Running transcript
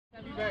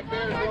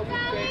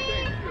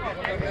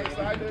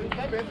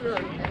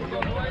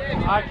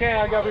I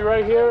can't. I gotta be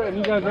right here, and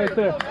you guys right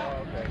there.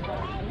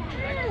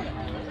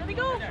 Let me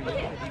go. Go,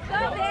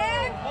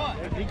 man.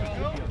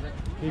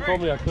 He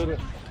told me I couldn't.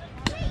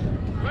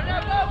 Run it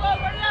up, go,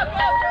 run it up,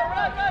 go,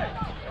 run.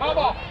 Come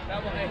on.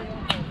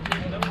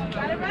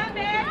 Gotta run,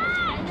 man.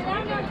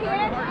 Run,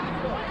 kid.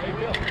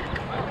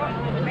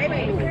 Maybe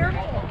here.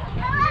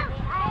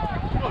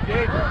 Come on,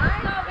 Dave.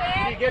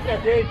 You get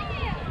that, Dave.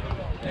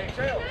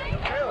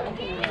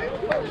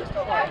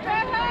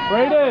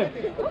 Brayden!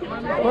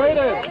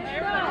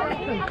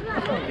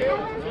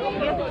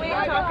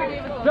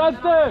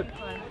 Justin!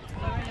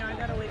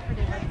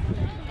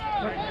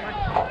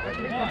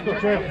 Go,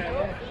 Trey.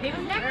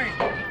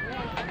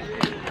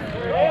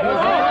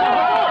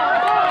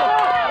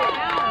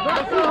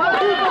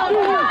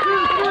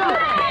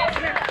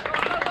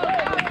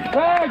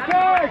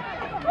 Tag!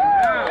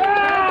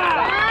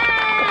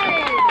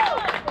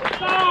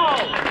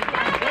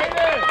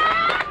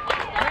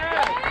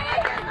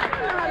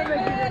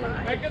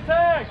 Make a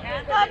tag!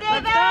 Go,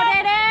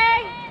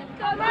 David!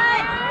 Go,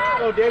 Mike!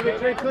 Go, David.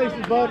 Trade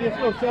places, bud. Let's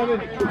go, 7.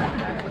 David's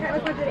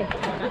gonna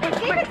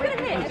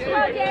hit.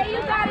 Go, Dave. You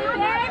got it,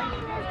 Dave.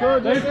 Go,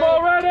 David. Baseball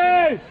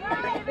ready!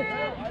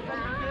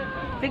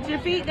 Fix your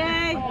feet,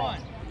 Dave.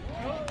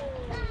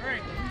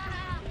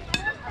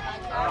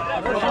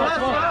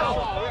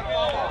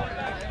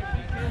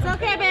 It's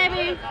okay,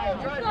 baby.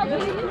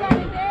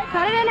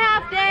 Cut it in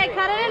half, Dave.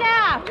 Cut it in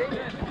half.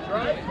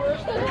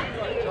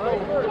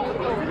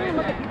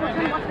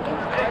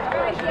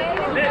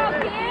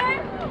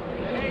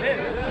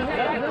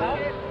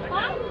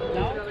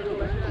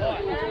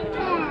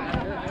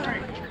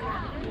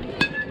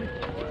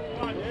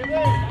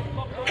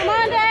 Come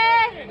on,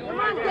 Dave. Come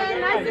on, Dave.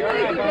 Nice and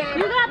easy, Dave.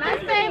 You got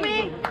this, baby.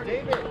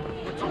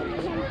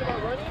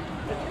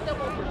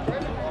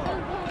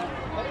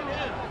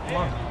 Come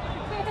on.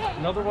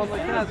 Another one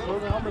like that. Throw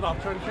the helmet off.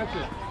 Try to catch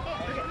it.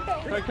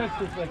 Try to catch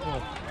this next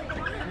one.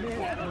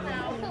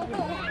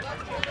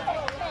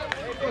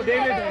 Go,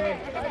 David.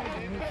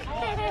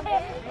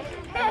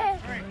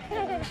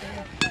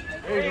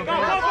 There you go. Go.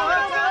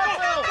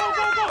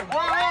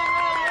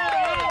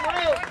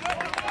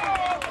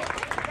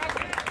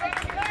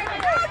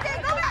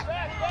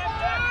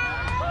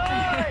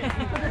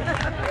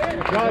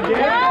 Good job,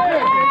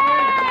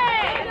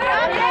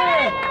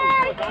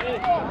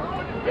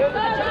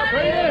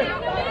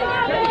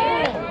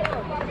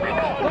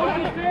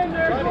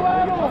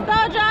 Go,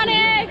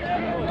 Johnny!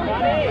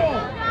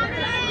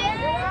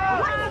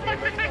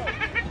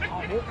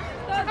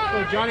 Go,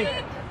 Johnny.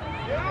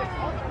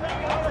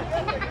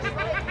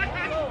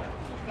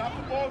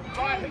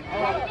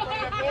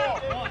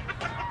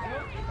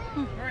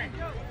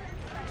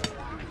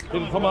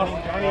 Didn't come off.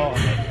 Oh.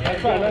 Let's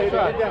try.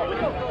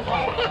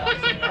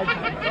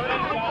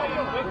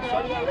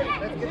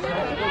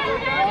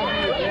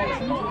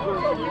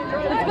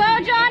 Let's go,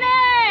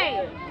 Johnny!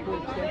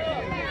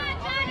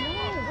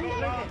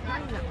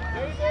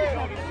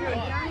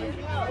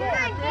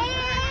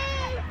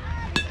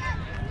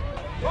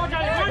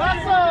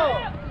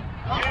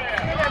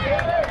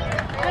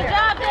 Good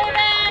job,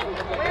 David!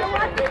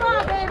 Watch the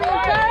ball, baby! All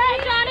right,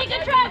 Johnny,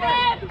 good try,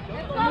 babe!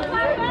 Let's go,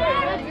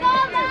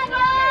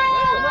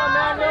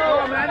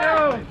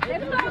 Manu!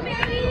 Let's go,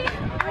 baby!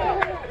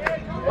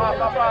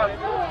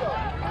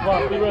 Come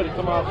on, be ready.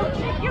 Come on.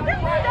 You can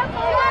stand up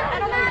for one,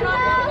 Manu!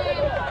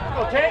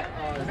 Okay.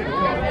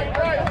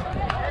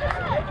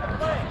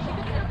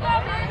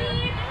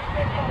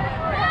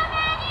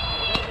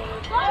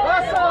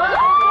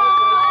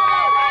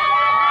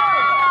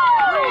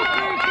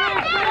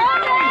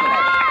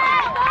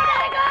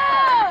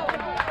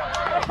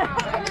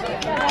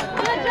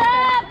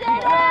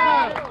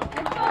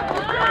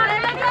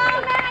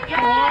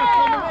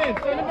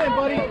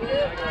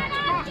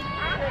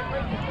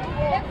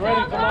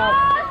 Ready, come on.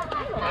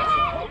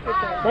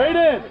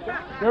 Brayden,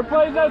 your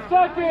play's at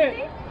second.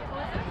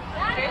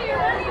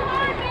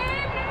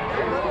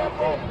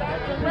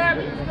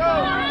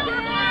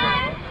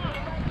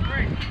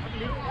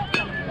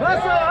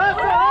 Hustle!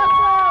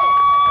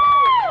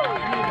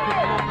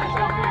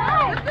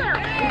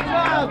 Good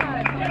job!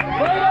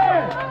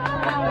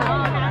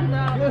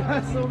 Good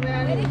hustle,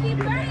 man.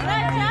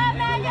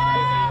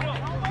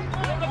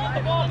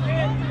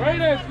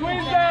 Brayden,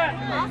 squeeze that.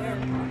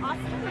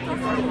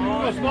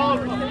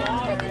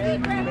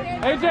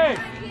 AJ,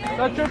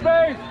 that's your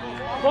base.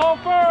 Ball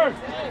first.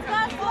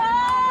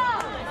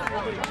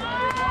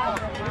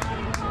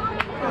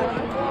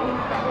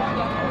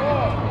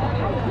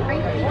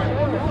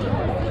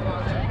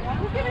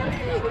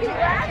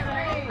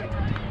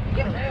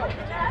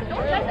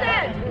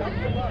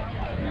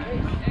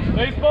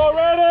 Baseball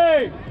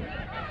ready.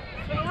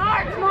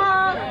 Hard,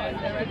 Mom.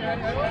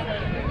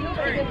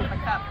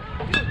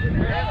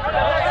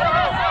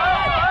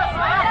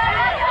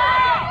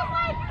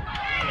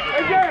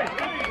 AJ,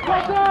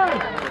 come on.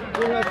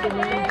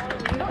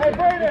 Hey,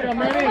 Brayden, I'm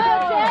ready.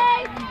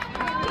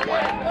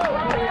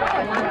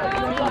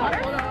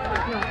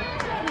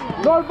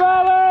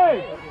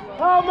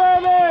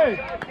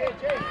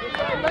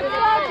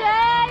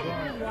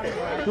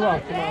 Come on.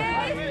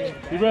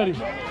 Be ready.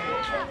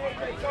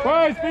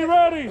 Bryce, be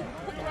ready.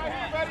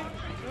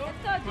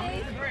 Let's go,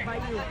 Dave.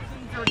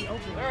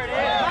 There it is.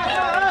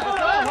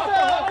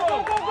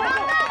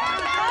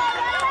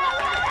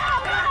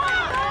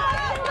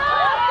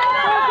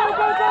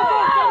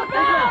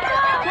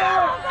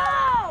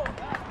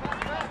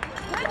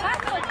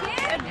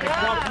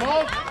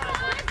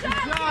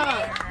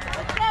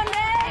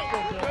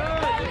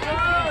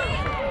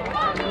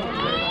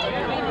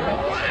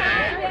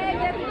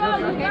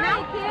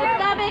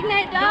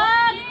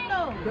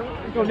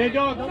 Go, Nate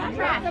Dog. All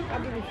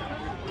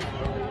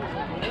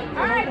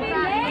right, Big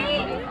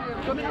Nate.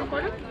 Go,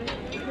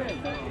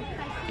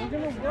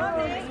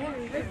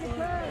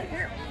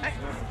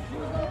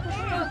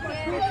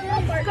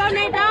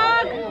 Nate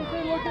Dog.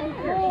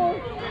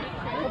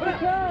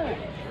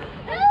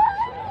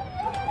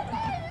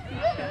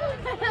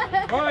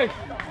 All right.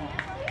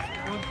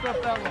 One step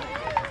that way.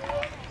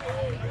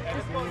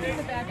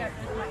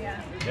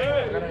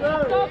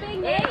 Go, Big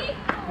Nate.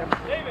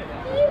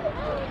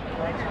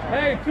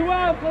 Hey, 2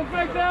 outs. Let's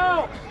make it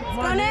out. Let's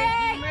go, Nate.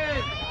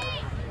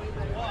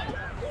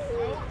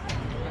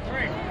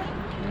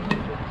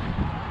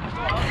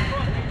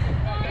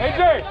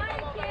 AJ,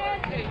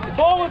 the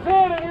ball was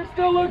hit and you're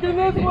still looking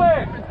this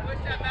way.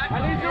 I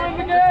need you in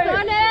the game. Go,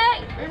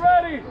 Nate. Be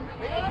ready.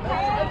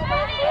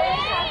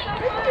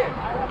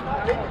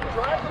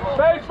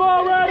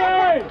 Baseball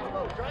ready.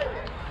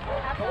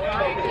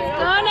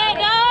 Go, Nate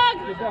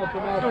Dog.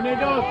 Go, Nate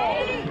Dog.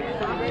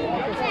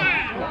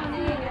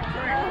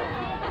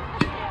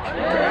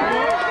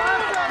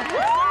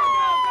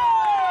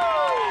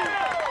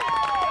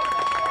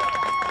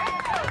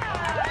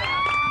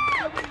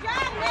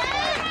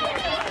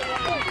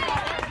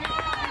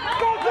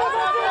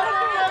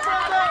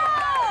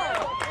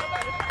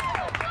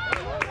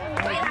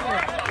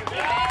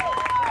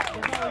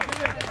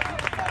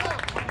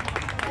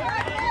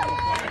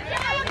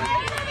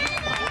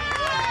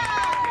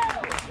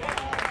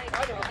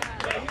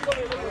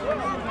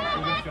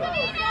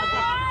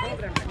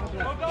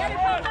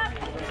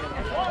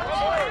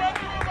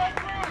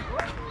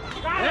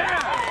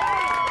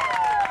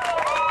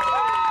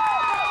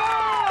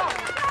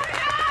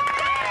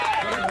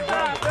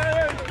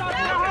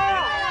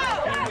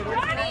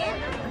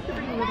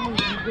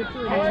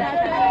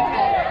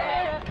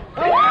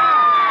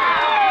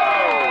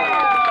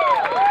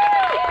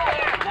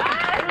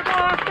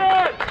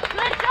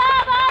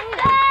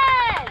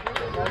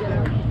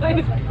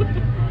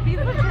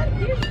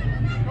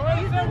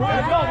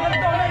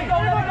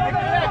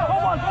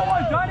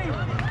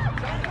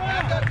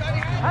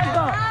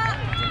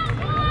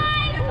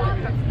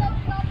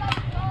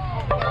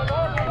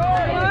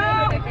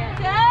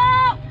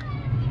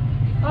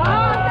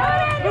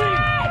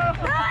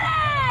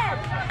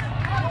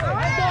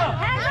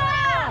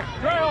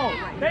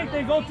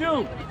 Go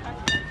two.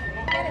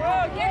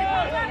 Get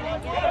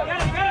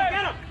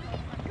him.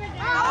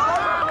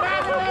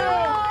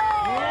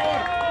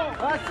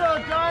 That's so,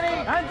 Johnny.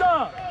 Hands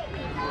up.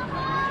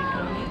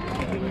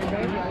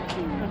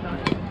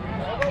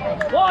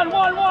 1,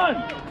 1, 1.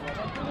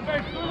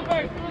 Through the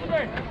base.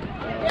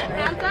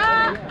 Hands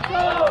up.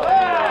 Go.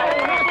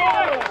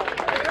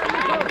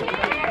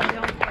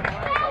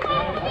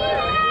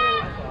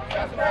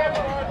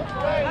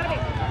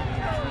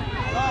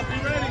 Be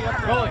ready.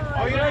 Rolling.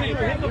 Are you ready?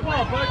 Hit the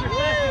ball, bud. You're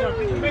fast enough.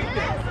 You can make this.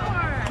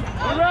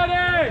 You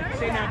ready?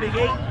 Say now, Big 8.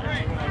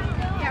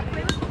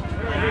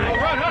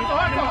 Run, hustle.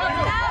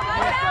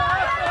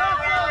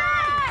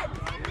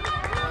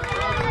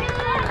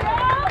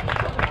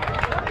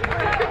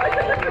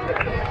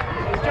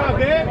 Good job,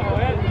 man.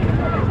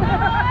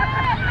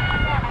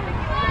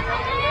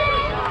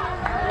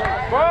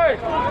 Right.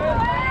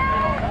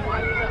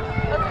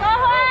 Let's go,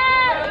 Hawk.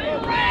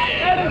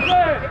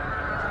 Edison,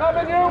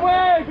 coming your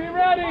way. Be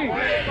ready.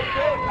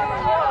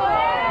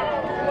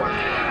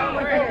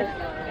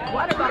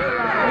 What about the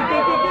line?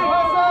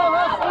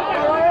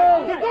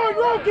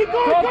 Keep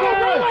going, go,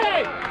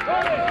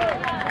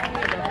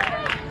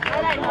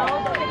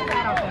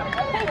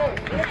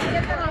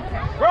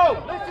 Bro,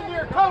 listen to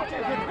your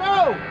coaches and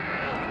go.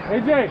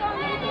 AJ,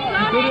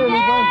 you did it,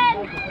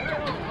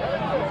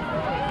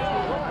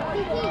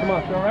 come on,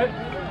 you all right?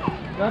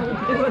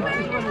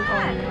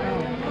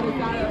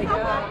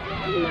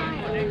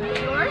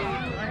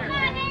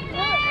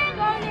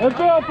 Let's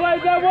go, play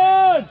that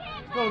one!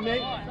 Let's go,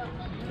 Nate.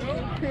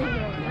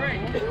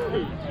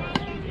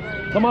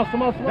 Come on.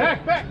 Back.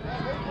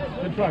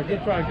 Good try. You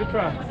got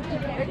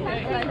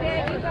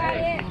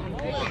it.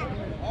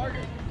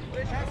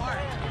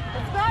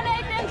 Let's go,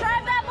 Nathan.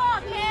 Drive that ball,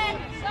 kid.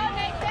 Go,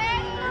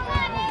 Nathan. Come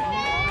on,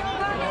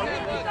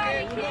 Nathan. You got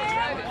it, kid.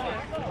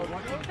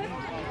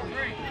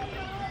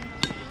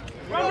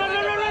 Run.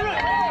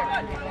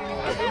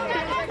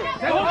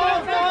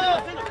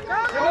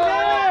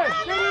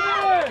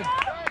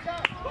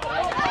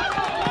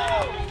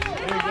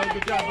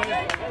 Good job, buddy.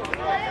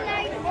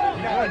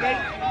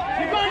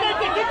 Keep going,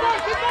 Nathan. Keep going.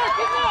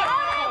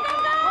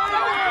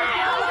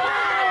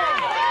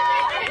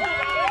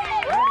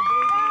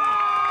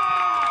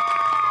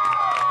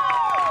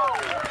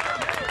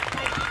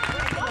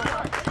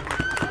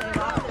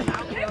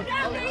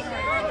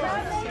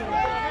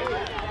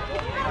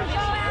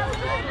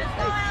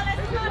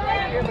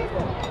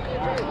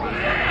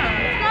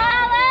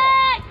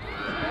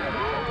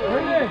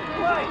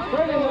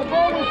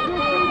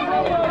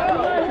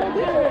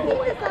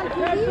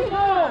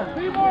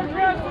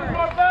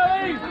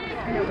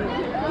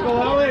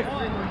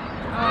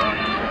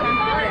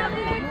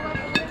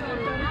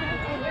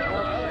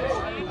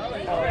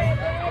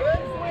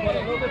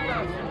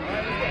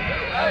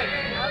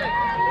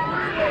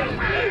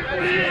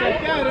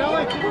 that,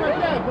 Alex. Just like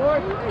that, boy.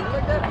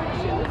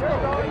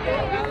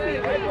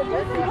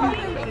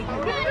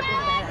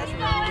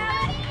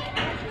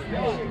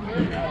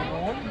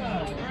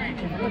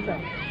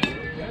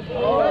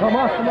 Come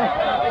on, come on.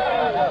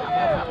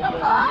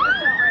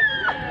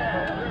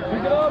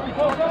 Pick it up, you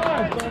close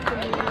eyes. Good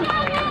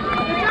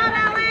job,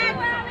 Alex.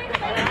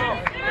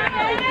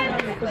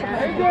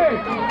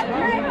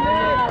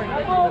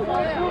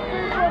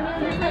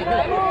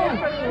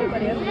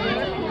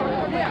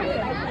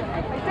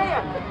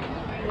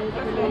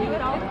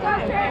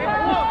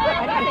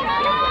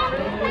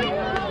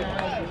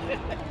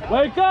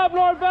 Wake up,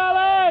 North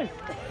Valley!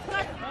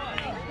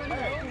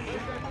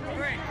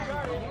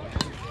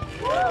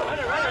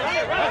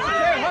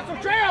 Hustle,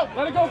 trail!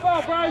 Let it go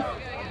foul, Bryce.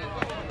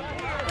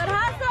 Good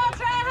hustle,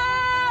 Trejo.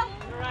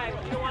 All right,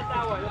 you don't want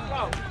that one. Let's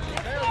go.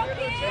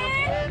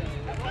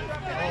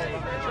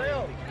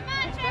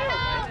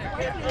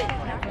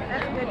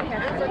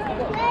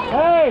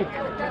 Hey!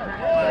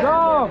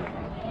 Go!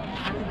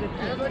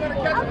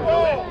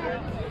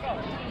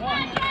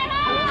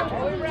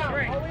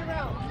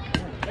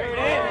 There it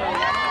is.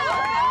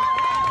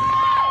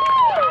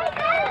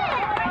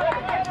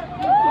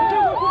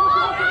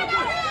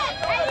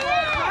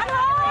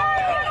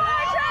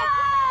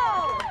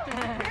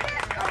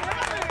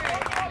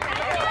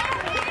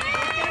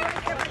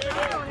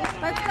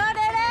 Let's go,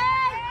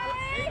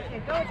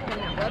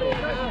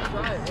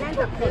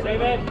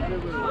 David.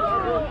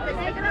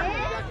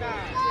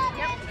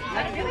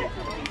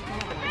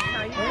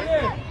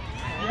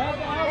 You have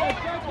the highway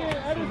second.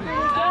 Edison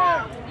is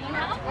there.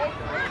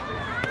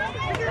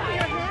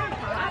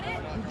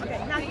 Okay,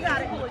 now you got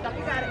it. You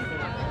got it.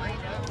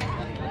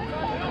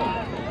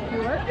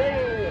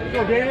 Go,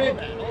 David.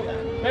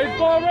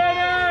 Baseball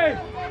ready.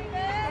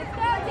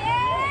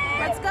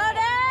 Let's go,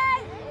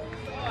 Dave.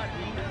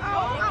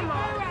 Oh, I'm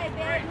all right,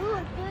 babe.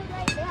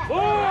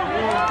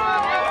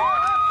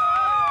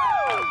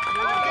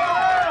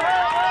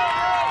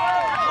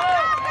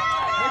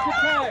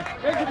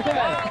 Make it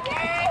tag.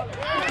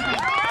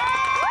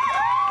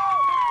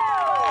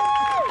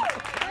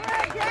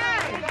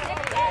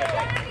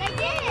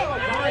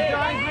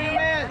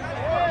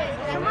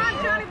 Come on,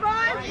 Johnny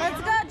boy.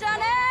 Let's go,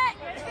 Johnny.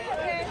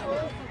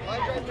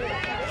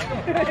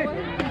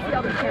 See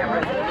all the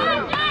cameras. Come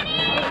on, Johnny.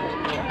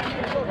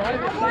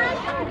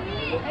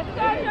 Let's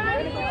go,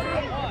 Johnny.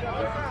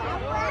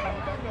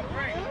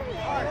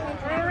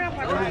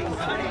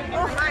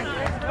 Oh, hi.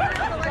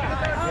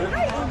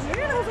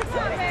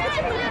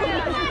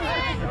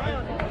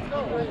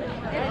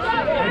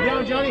 Head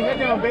down, Johnny. Head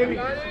down, baby.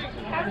 Have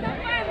some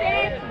fun,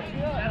 babe.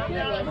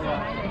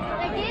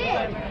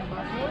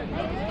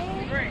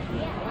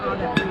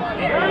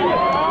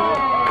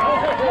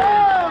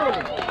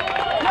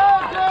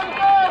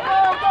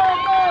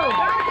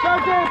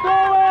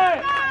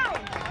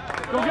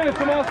 Go get it,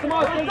 Tomas, go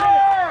get it!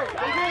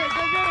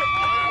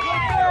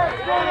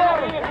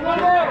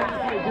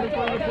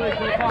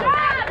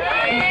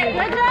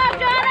 Good job,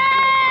 Johnny!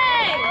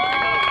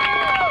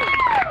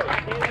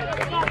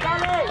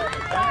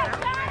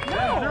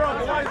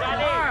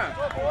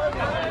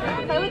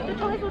 The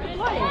toys with the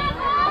toys.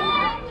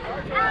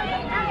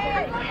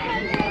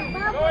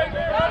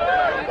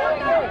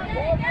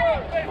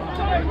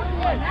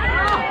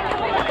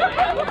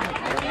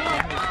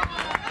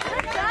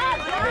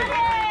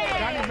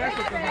 Johnny messed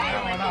with them on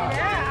that one, huh?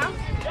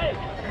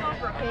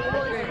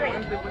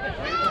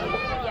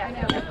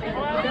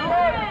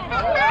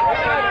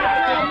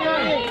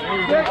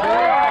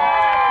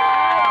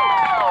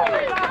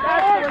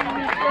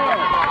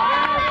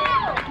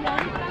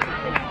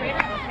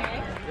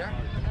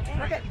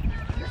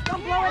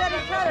 Don't blow it at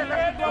each other.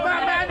 Come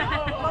on, man.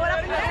 Blow it up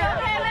in the air.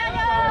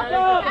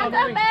 Hands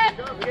up, man.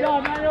 Good job,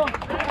 Manuel.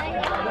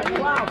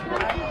 Wow.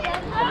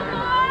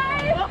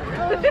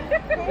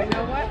 You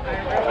know what?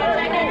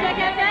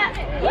 Check that.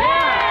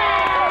 Yeah!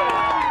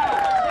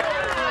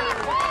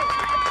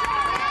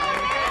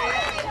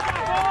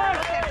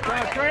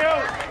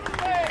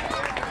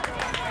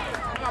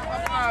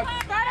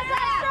 Start us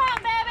out strong,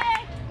 baby.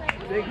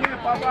 Big hit,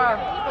 Papa.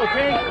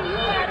 Okay.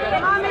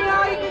 Come on, Mio,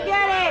 you can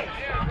get it.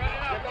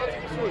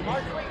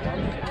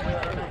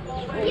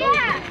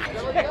 Yeah.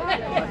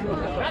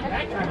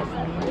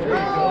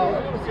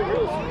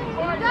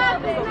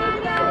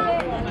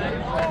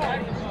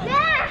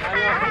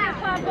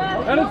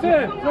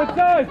 Edison, switch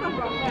sides.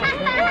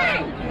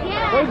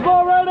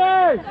 Baseball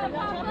ready.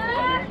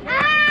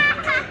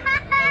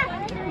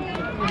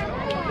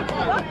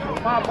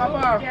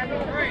 Papa.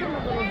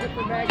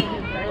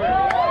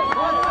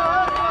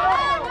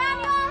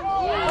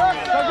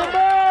 Second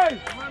base.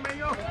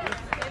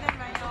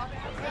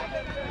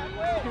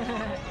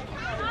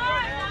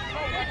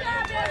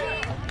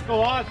 Go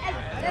on.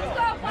 Let's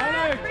go,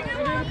 Alex, you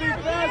need to be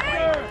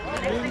faster.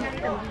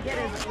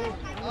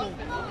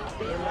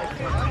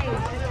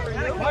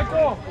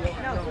 Michael,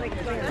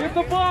 get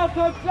the ball,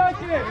 touch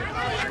second.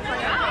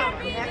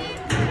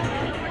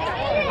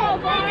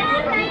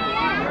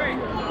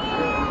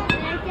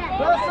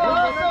 Hustle.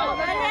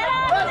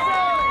 Good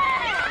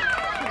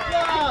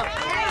job.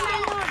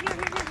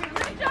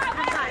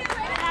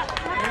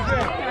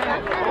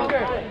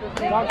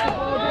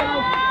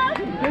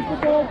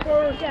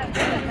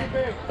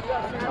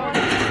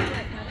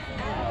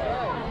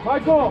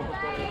 Michael!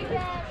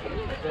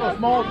 Go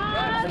small. Go,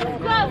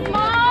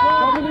 small!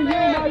 Coming to you,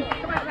 Mike!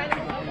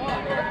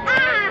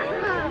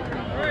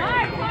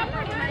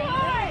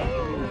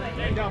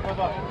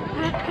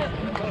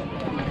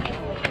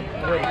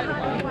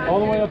 All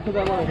the way up to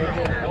that line.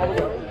 All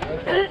the way.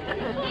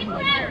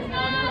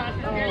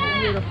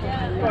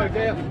 Go,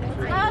 Isaiah.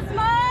 Go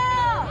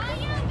small!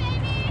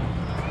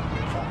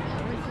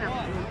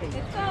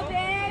 Let's go,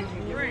 babe!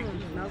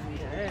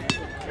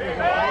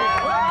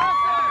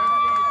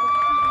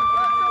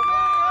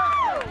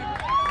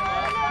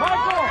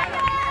 Michael!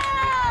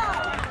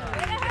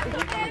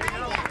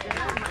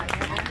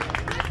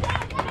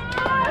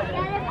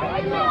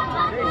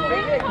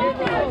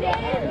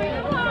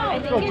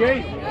 Go, Jay.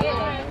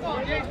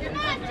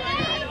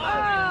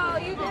 Oh,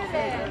 you did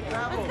it.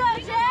 Let's go,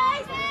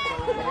 Chase.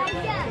 Like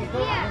that.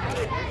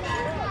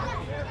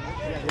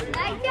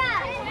 Like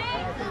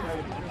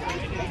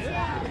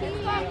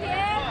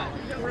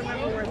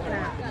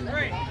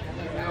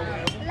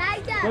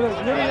that.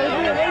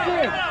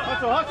 Adrian.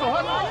 Hustle, hustle,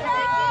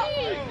 hustle.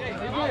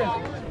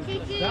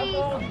 That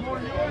ball's more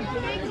yours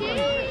than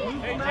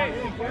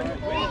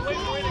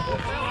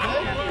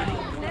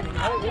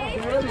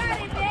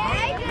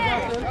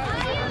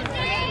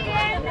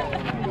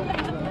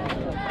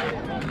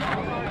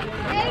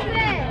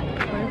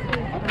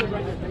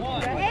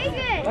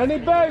Any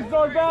bags,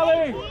 North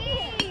Valley?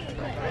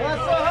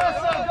 Hustle,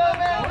 hustle,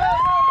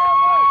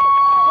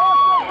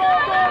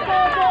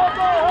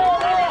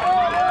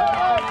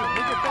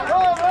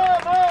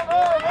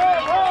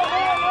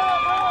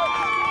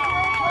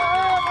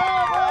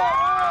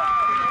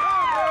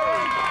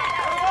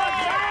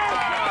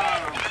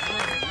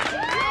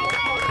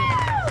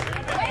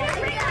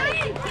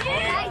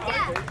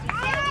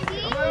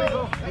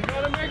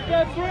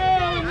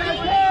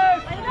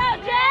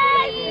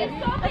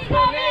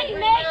 go,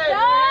 man,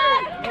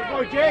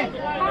 go, Jay.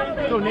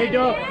 Go, Nate,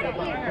 up.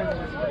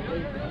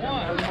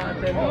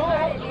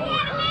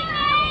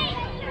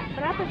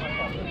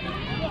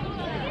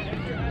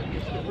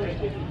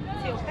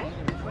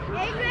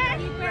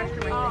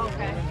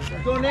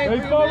 Go, Nate.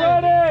 Hey, go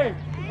ready.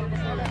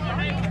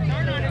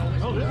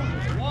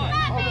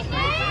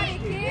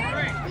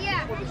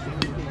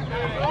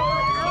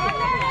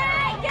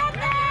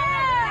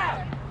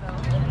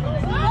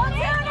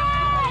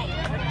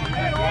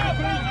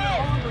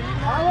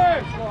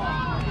 Alex!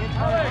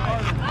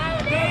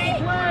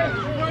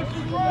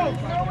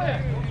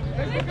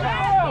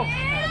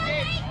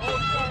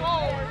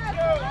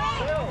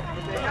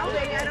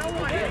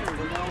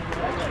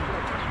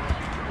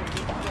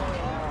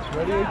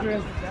 Ready,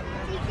 Adrian?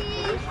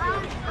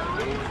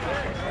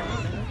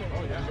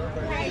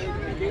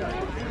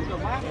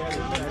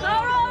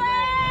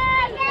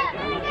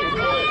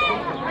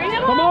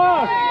 Come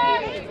on!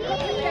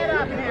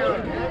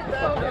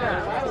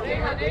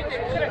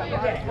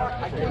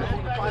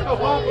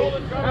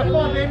 Have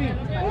fun, baby.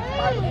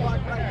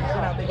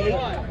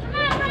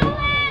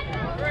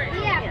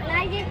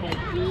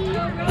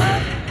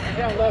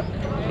 Down left.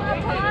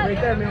 Right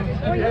there, man.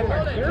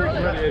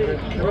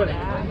 Ready.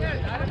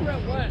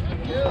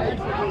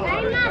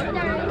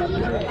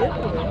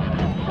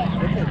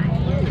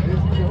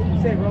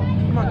 Say, bro.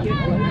 Come on, kid.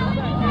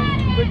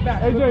 Quick back.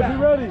 AJ, be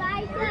ready.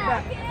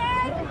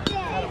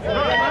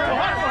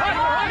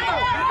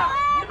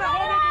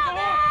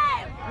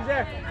 He's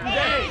there. He's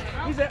there.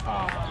 He's there.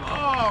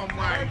 Oh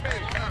my God.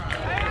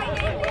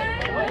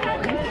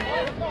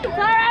 It's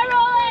all right,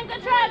 Roland.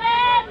 Good try,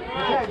 man.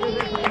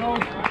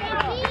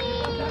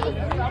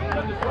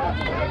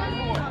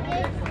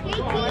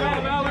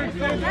 Valerie, stay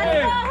Let's go,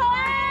 safe.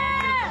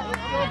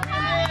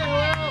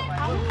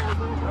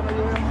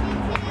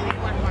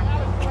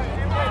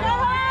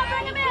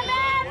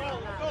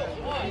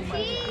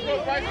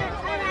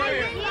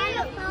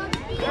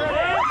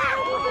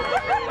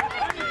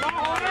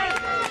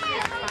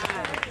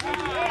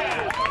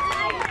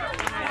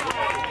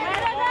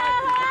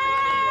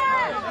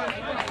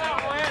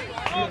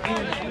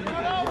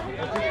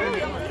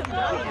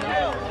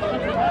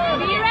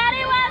 Be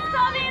ready, West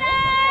Covina!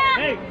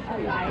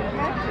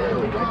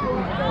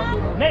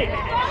 Nate!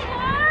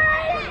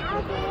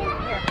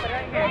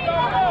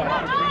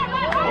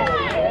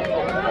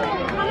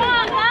 Come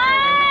on,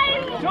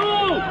 guys!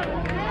 Two!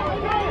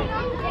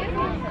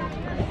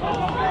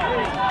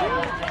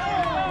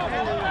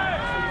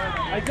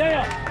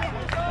 Isaiah,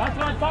 that's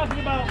what I'm talking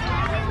about.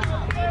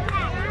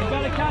 You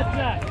gotta catch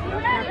that.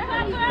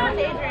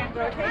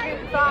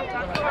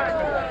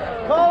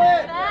 Call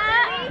it.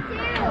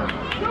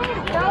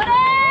 Throw it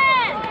in!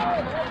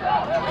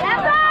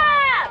 Yes, up!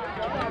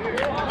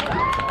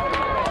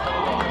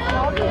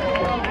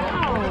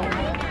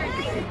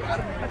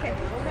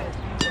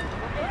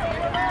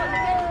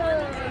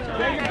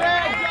 Take it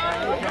back,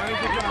 Johnny. Johnny,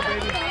 good job,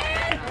 baby.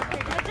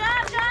 Good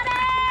job,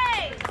 Johnny!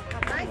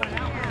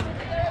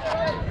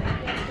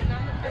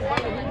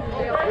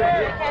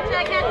 Catch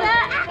that, catch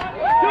that!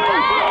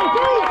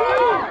 Two!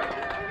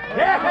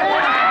 Yeah!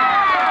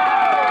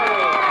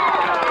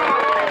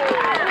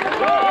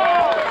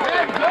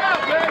 Good job,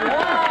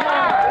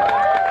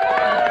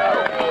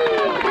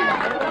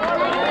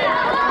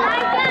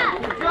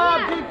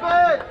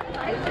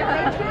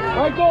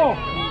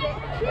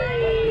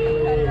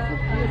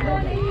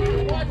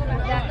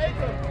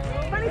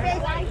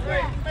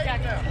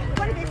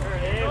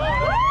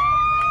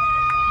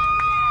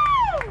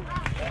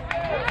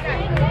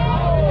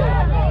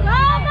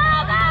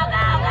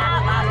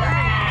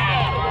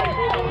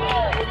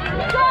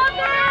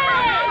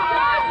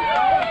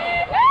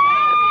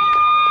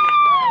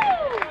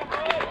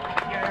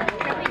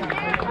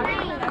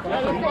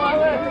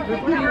 Go,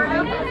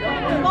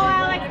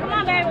 Alex. Come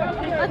on, babe.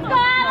 Let's go,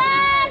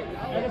 Alex.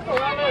 Let's go,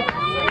 Alex.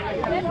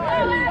 Bring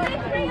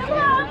him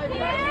up,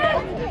 kid.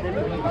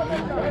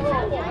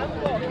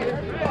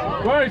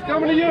 Bryce,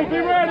 coming to you. Be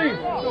ready.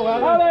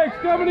 Alex,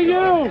 coming to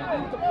you.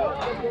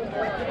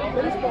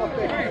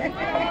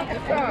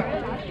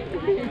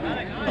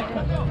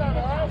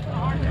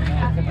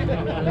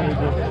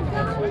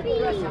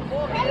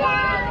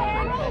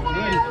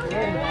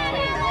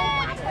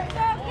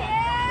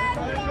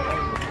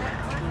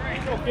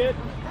 Go, kid.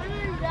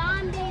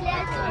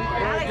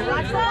 Alex,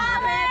 watch the ball,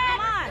 babe.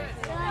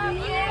 Come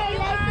on.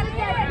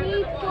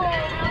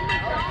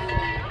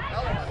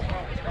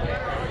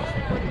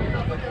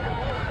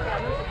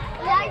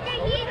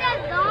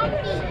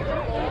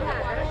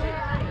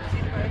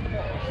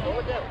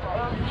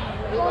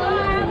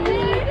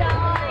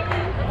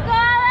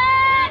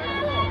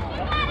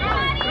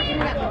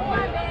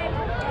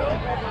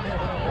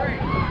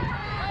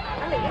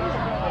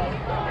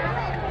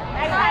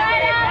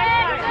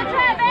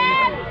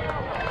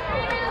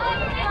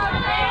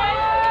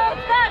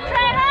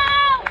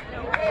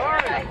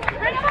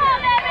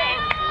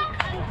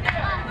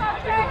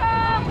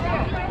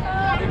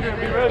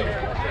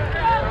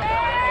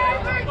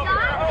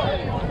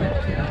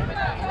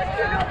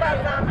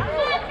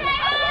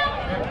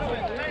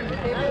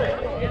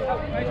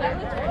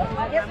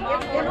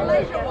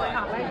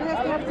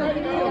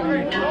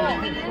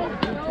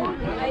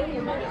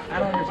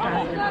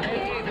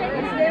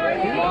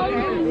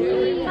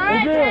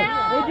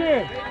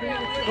 Adrian,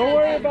 don't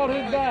worry about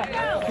his back.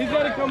 He's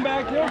got to come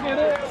back. He'll get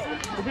it.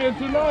 You're being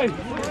too nice.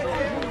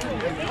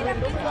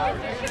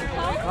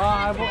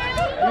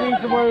 You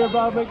need to worry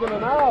about making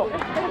it out.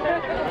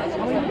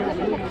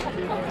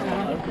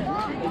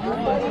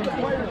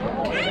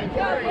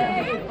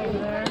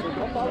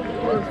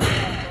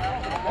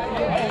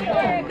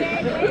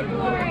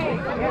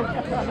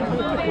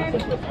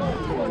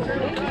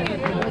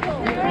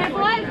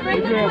 Boys,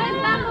 bring the twins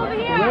back over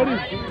here. Ready?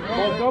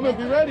 Ball coming,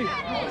 be ready.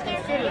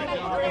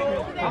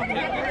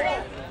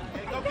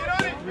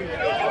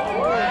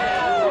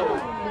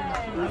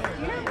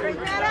 Bring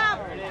that up.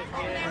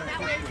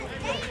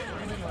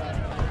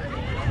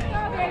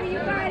 Baby, you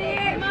got it.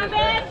 Come on,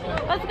 bitch.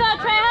 Let's go,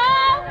 Trejo.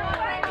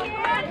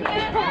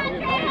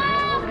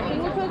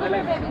 Which one's over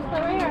here, baby? It's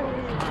over here.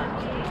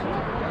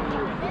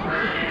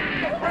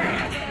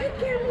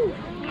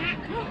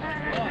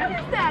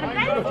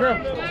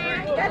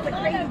 That's a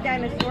crazy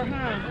dinosaur,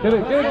 huh? Get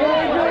it.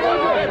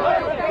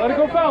 Let it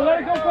go foul, let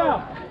it go foul.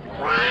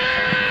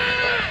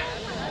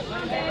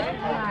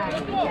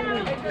 Go,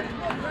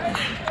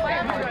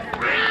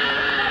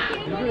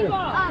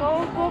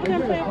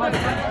 play.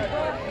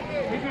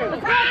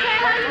 Let's go,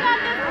 Trejo, you got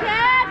this, kid.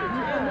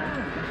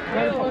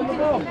 Got to find the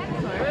ball.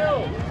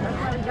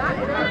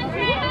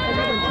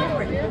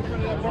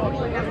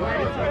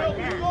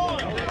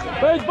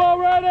 Baseball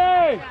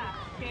ready!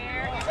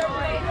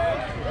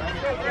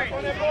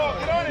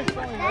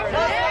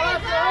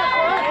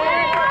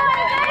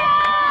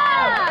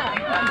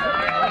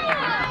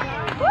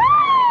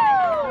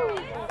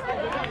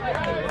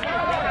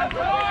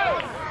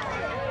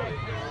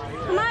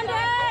 Come on,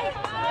 Dave!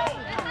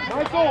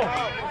 Michael!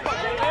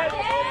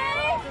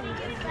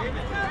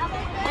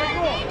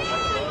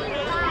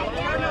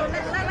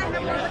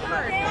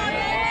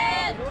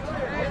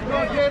 Come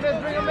on, David,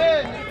 bring him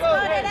in. Let's go.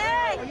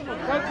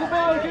 Catch the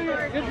ball, get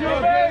your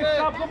base,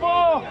 stop the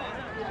ball!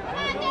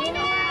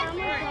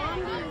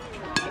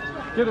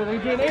 Get it,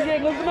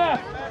 Adrian, listen up!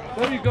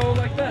 There you go,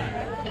 like that.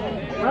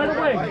 Right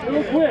away, a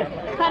little quick.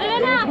 Cut it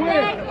in half,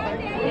 babe.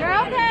 You're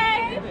okay.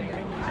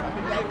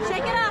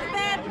 Shake it off,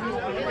 babe.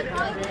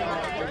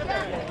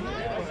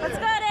 Let's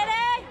go,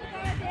 Dede.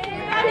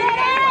 Go,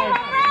 Dede.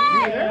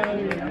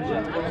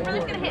 One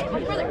brother's gonna hit.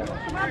 One brother.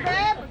 Come on,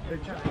 babe.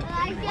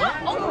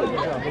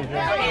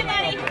 Okay,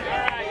 buddy.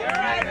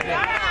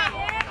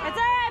 It's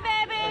all right,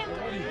 baby.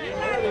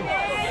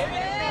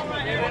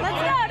 Let's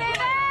go, David.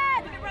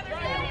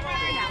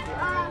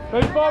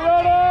 Baseball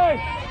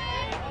ready!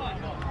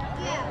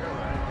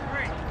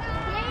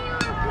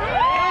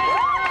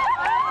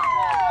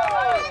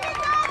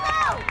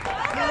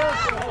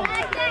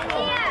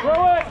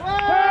 Throw it!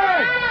 Hey!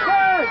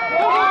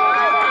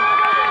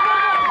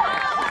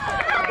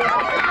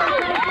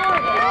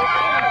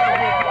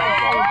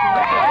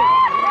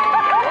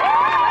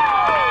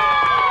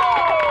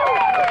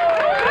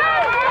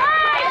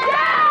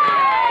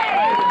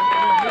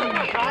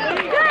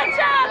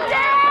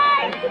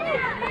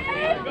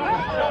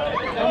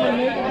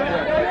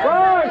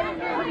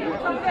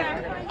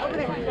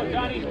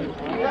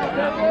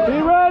 Be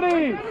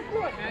ready!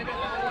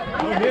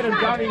 Don't hit him,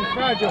 Johnny. He's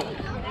fragile.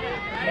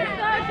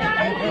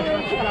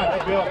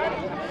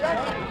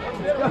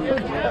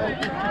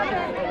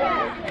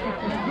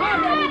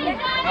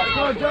 Let's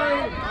go,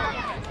 Johnny!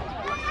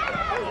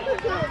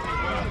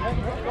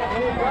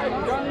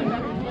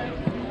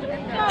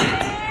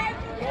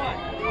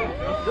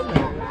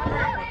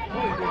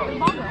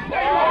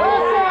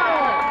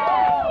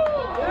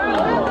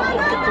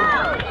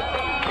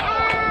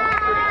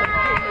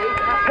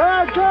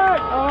 Tag!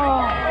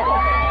 Oh!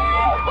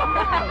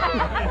 He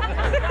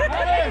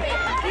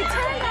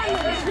turned on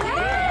the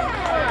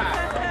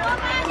track.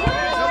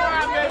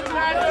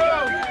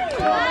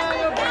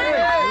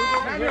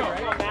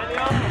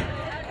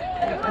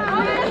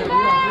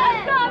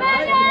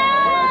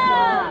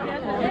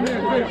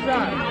 Good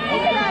shot.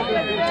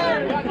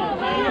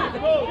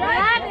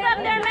 Relax up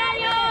there,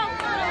 Manuel.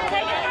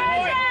 Take it for a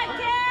shot,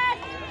 kid.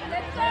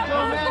 Let's go,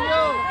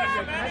 Manuel.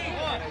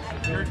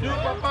 You're due,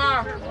 Papa.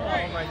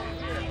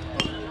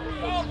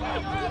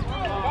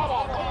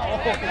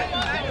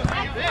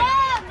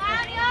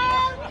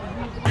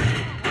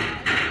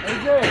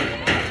 AJ,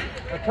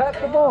 attack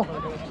the ball.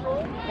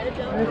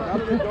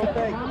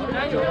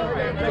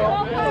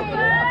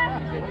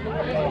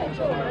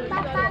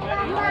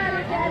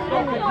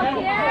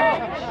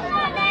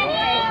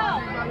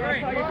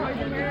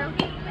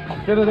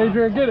 Get it,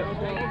 Adrian, get it.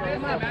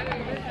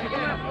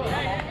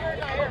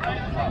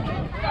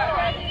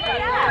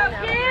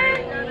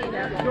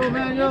 Go,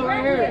 Manuel,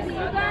 right here. You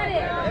got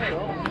it.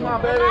 Come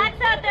on, baby.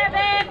 Relax out there,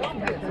 babe.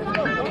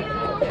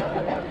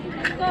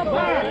 Go,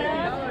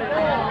 babe.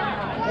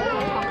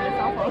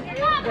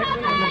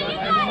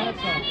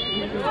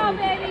 Go,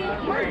 baby.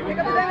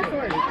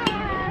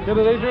 Get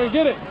it, Adrian,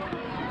 get it.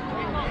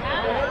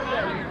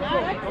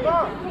 Come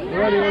on.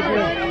 Ready,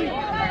 Adrian.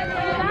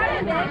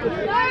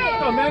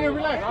 Come on, Manuel,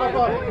 relax. Go,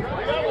 Go,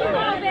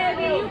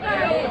 baby. You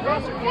got it.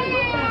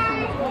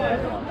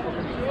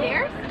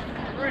 Stairs?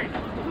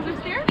 Who's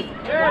upstairs?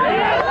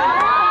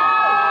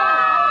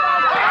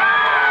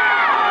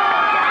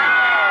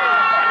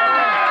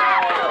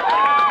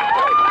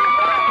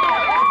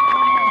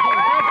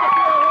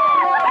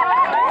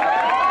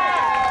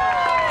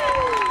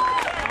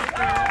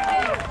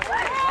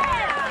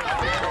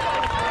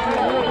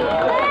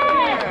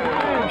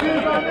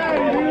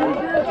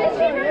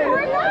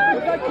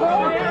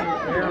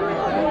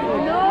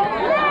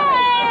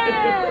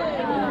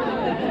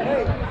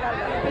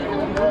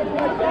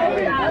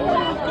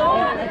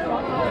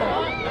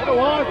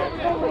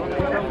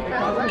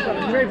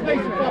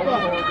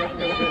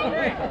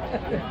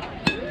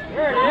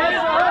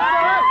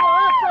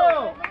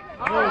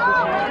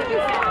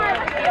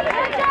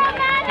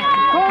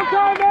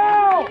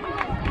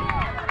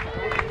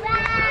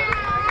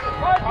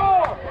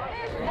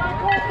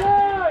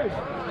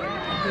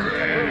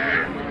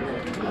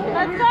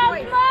 Let's go,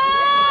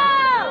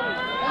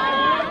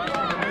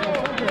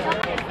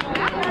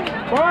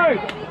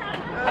 Right.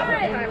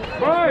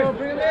 Right.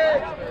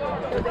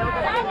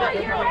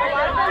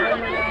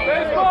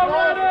 Baseball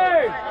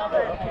ready.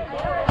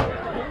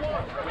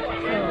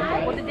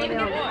 What did David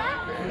get?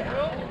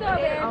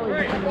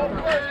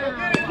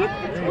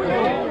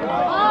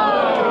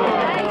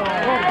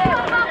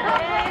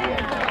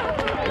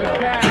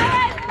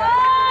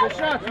 Good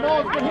shot.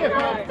 Small's been hit,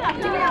 bro.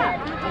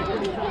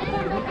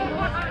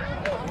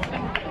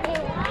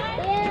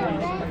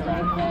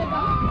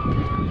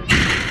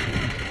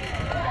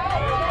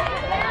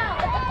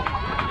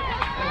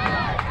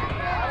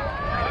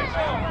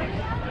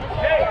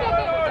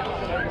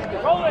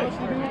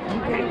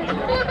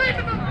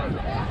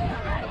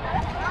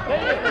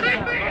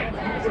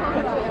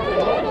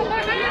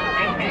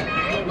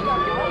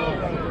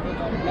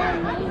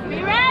 Be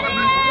ready!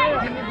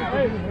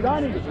 Hey,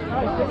 Donnie,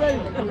 get ready.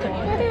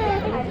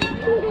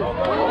 Two.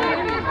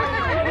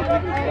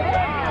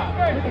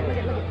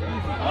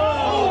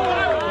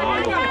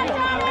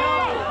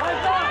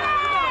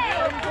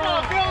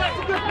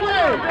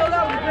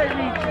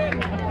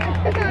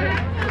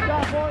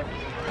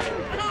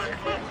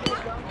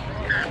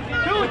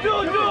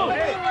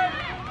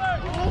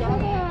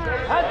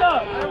 Hands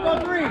up. Go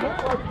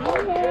 3.